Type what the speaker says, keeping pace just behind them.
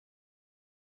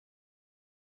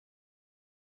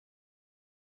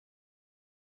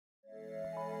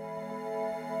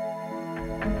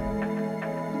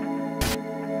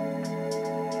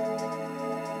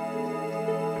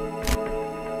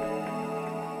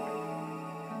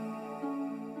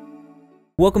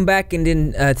Welcome back, and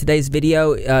in today's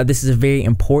video, this is a very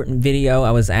important video.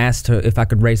 I was asked if I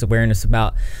could raise awareness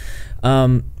about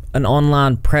an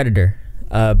online predator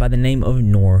by the name of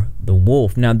Nora The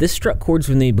Wolf. Now, this struck chords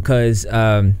with me because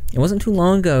it wasn't too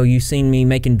long ago you seen me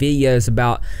making videos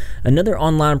about another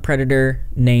online predator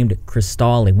named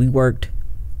Cristali. We worked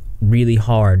really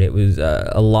hard. It was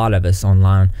a lot of us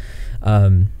online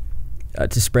to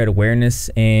spread awareness,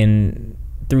 and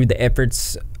through the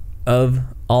efforts of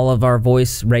all of our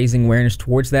voice raising awareness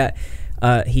towards that,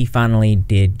 he finally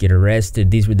did get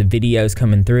arrested. These were the videos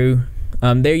coming through.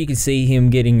 There you can see him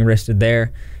getting arrested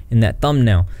there in that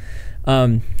thumbnail.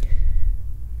 But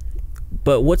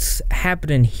what's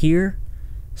happening here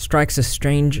strikes a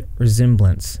strange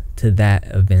resemblance to that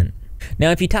event.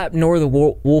 Now, if you type Nora The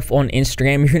Wolf on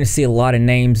Instagram, you're going to see a lot of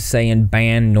names saying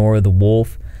ban Nora The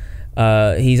Wolf.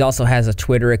 He also has a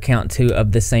Twitter account too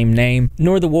of the same name.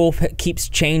 Nora The Wolf keeps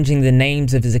changing the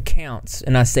names of his accounts,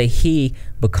 and I say he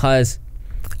because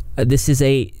this is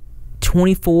a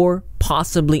 24,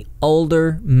 possibly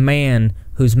older man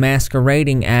who's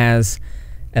masquerading as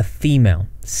a female,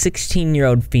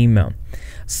 16-year-old female.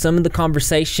 Some of the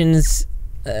conversations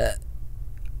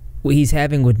he's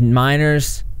having with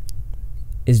minors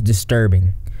is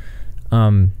disturbing.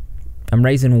 I'm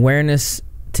raising awareness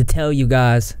to tell you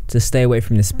guys to stay away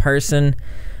from this person.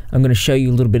 I'm going to show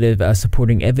you a little bit of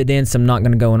supporting evidence. I'm not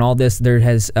going to go in all this.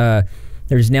 There's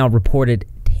now reported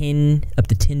up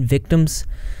to 10 victims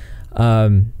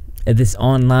of this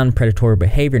online predatory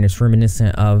behavior, and it's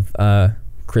reminiscent of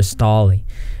Cristali.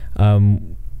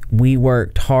 We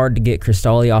worked hard to get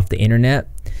Cristali off the internet.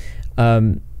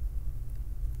 One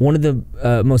of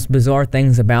the most bizarre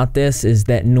things about this is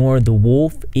that Nora The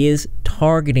Wolf is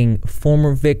targeting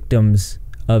former victims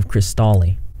of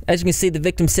Cristali. As you can see, the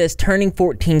victim says turning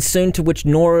 14 soon, to which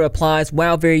Nora replies,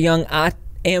 "Wow, very young. I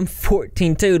am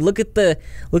 14 too." Look at the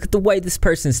way this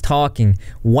person's talking.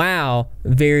 Wow,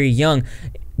 very young.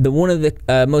 One of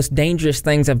the most dangerous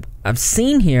things I've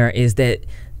seen here is that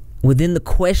within the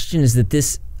questions that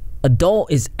this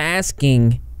adult is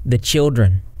asking the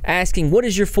children, asking, "What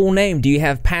is your full name? Do you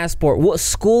have passport? What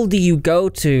school do you go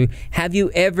to? Have you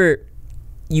ever?"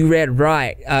 You read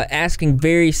right. Asking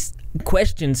various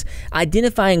questions,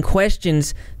 identifying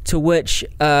questions to which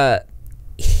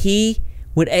he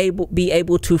would be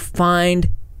able to find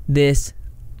this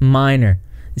minor.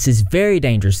 This is very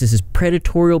dangerous. This is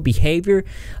predatory behavior.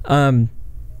 The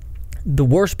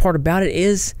worst part about it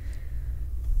is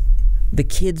the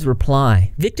kid's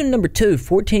reply. Victim number 2,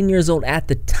 14 years old at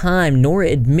the time, Nora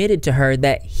admitted to her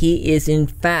that he is in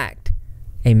fact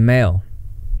a male.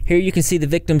 Here you can see the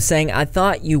victim saying, "I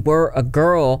thought you were a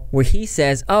girl," where he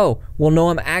says, "Oh, well no,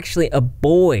 I'm actually a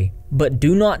boy, but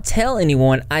do not tell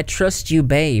anyone. I trust you,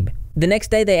 babe." The next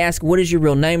day they ask, "What is your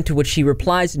real name?" to which she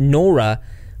replies, "Nora,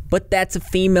 but that's a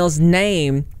female's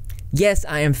name." "Yes,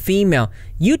 I am female.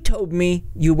 You told me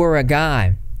you were a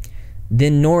guy."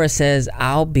 Then Nora says,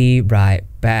 "I'll be right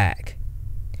back."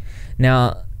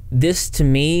 Now, this to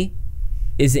me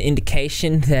is an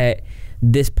indication that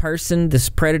this person, this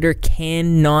predator,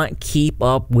 cannot keep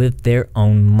up with their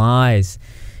own lies.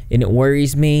 And it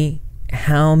worries me,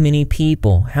 how many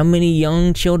people, how many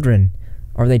young children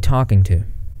are they talking to?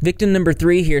 Victim number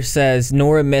 3 here says,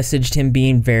 Nora messaged him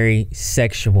being very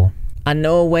sexual. "I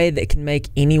know a way that can make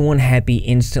anyone happy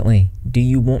instantly. Do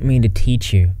you want me to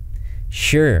teach you?"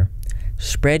 "Sure.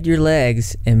 Spread your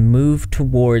legs and move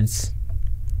towards."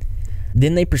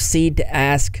 Then they proceed to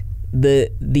ask the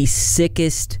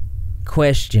sickest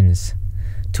questions,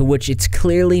 to which it's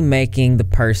clearly making the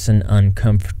person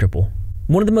uncomfortable.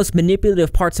 One of the most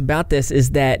manipulative parts about this is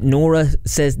that Nora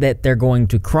says that they're going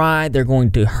to cry, they're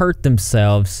going to hurt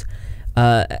themselves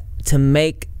to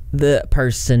make the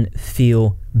person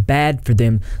feel bad for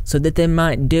them so that they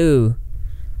might do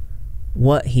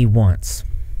what he wants.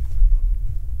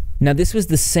 Now, this was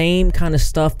the same kind of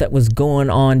stuff that was going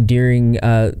on during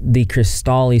the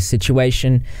Cristali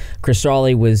situation.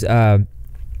 Cristali was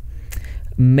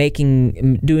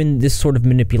doing this sort of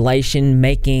manipulation,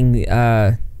 making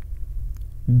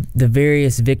the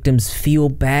various victims feel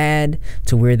bad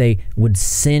to where they would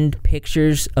send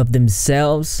pictures of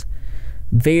themselves.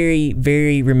 Very,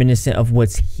 very reminiscent of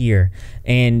what's here.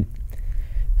 And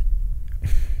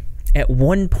at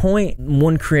one point,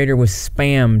 one creator was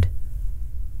spammed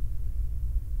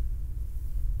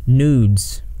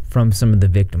nudes from some of the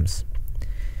victims.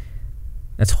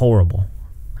 That's horrible.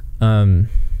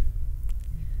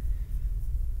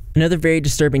 Another very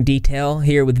disturbing detail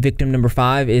here with victim number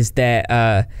 5 is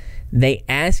that they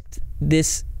asked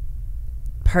this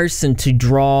person to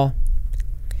draw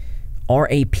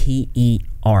RAPE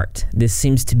art. This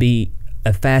seems to be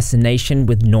a fascination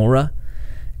with Nora,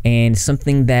 and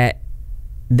something that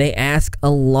they ask a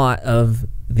lot of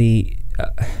the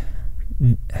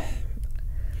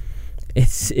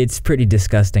it's pretty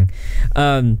disgusting.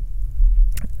 From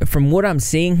what I'm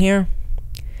seeing here,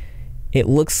 it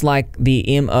looks like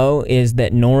the MO is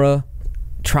that Nora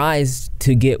tries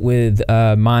to get with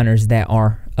minors that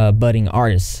are budding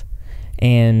artists,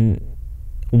 and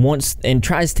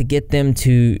tries to get them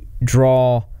to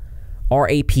draw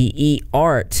RAPE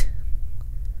art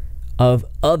of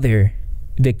other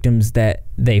victims that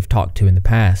they've talked to in the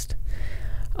past.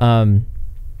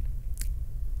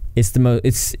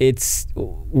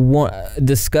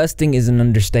 Disgusting is an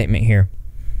understatement here.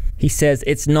 He says,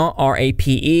 it's not RAPE,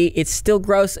 it's still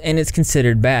gross and it's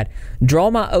considered bad. Draw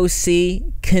my OC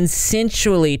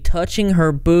consensually touching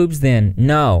her boobs then.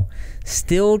 No,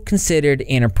 still considered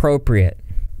inappropriate.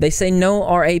 They say no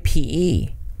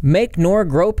RAPE. Make Nora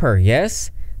grope her,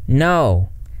 yes? No,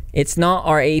 it's not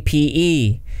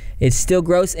RAPE. It's still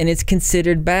gross and it's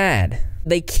considered bad.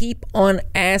 They keep on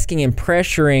asking and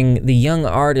pressuring the young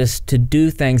artists to do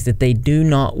things that they do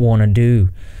not want to do.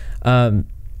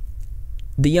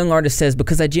 The young artist says,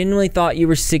 because I genuinely thought you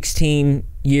were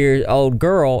 16-year-old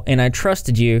girl and I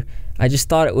trusted you, I just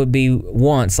thought it would be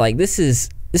once. Like, this is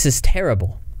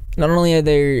terrible. Not only are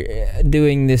they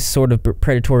doing this sort of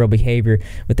predatory behavior,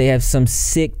 but they have some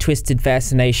sick, twisted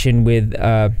fascination with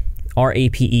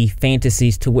RAPE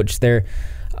fantasies, to which they're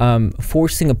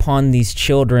forcing upon these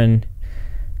children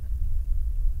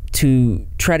to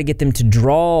try to get them to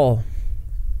draw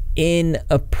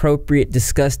inappropriate,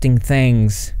 disgusting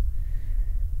things.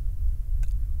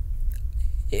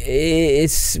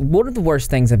 It's one of the worst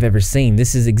things I've ever seen.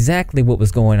 This is exactly what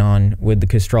was going on with the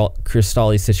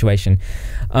cristali situation.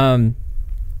 And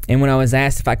when I was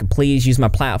asked if I could please use my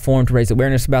platform to raise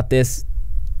awareness about this,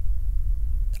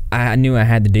 I knew I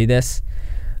had to do this.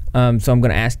 So I'm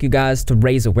going to ask you guys to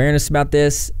raise awareness about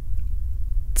this.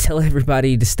 Tell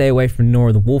everybody to stay away from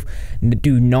Nora the Wolf.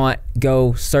 Do not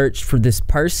go search for this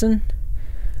person.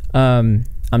 I'm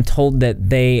told that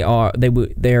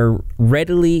they're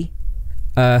readily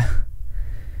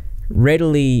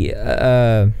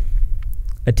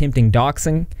attempting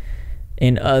doxing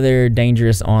and other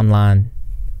dangerous online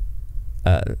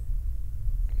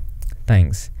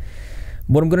things.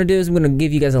 What I'm going to do is I'm going to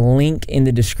give you guys a link in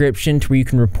the description to where you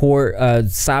can report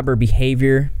cyber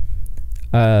behavior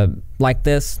like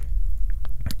this,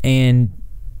 and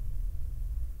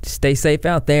stay safe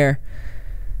out there.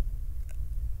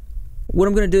 What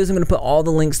I'm going to do is I'm going to put all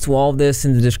the links to all of this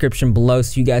in the description below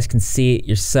so you guys can see it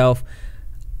yourself.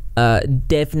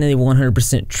 Definitely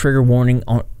 100% trigger warning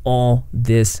on all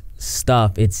this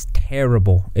stuff. It's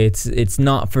terrible. It's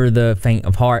not for the faint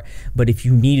of heart, but if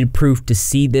you needed proof to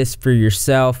see this for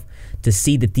yourself, to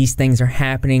see that these things are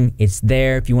happening, it's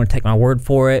there. If you want to take my word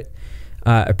for it,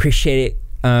 appreciate it.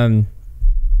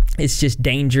 It's just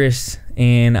dangerous,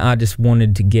 and I just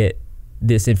wanted to get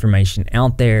this information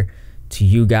out there to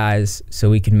you guys so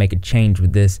we can make a change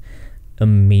with this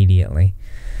immediately.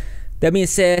 That being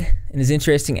said, and as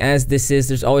interesting as this is,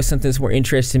 there's always something that's more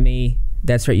interesting to me.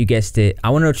 That's right, you guessed it. I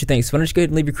want to know what you think, so why don't you go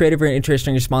ahead and leave your creative and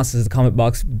interesting responses in the comment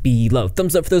box below.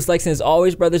 Thumbs up for those likes, and as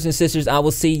always, brothers and sisters, I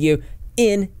will see you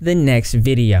in the next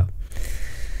video.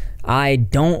 I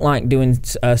don't like doing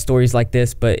stories like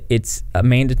this, but it's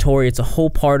mandatory. It's a whole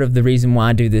part of the reason why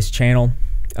I do this channel.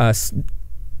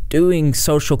 Doing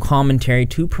social commentary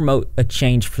to promote a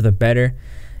change for the better,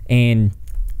 and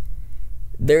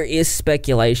there is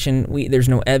speculation. There's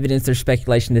no evidence. There's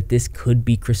speculation that this could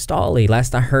be Cristali.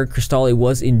 Last I heard, Cristali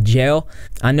was in jail.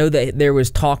 I know that there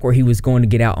was talk where he was going to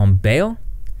get out on bail.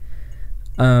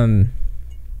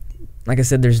 Like I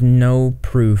said, there's no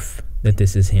proof that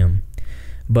this is him.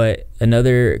 But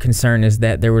another concern is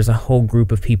that there was a whole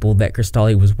group of people that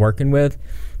Cristali was working with.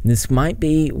 This might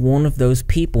be one of those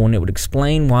people, and it would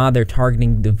explain why they're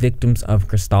targeting the victims of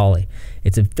Cristali.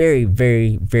 It's a very,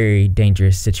 very, very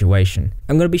dangerous situation.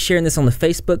 I'm going to be sharing this on the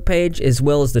Facebook page as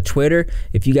well as the Twitter.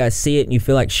 If you guys see it and you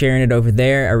feel like sharing it over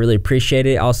there, I really appreciate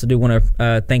it. I also do want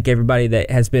to thank everybody that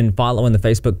has been following the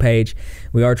Facebook page.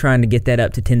 We are trying to get that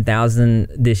up to 10,000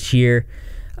 this year.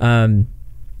 I'm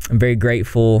very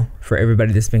grateful for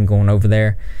everybody that's been going over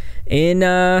there.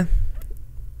 And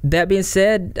that being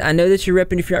said, I know that you're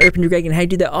repping. If you're not repping, you're Greg. And how you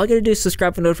do that, all you gotta do is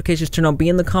subscribe for notifications, turn on, be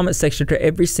in the comment section to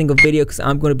every single video, because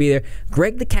I'm going to be there.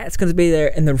 Greg the Cat's going to be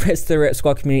there, and the rest of the Rep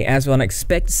Squad community as well. And I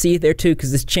expect to see you there too,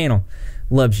 because this channel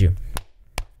loves you.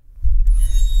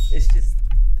 It's just,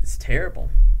 it's terrible.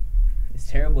 It's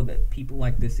terrible that people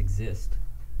like this exist.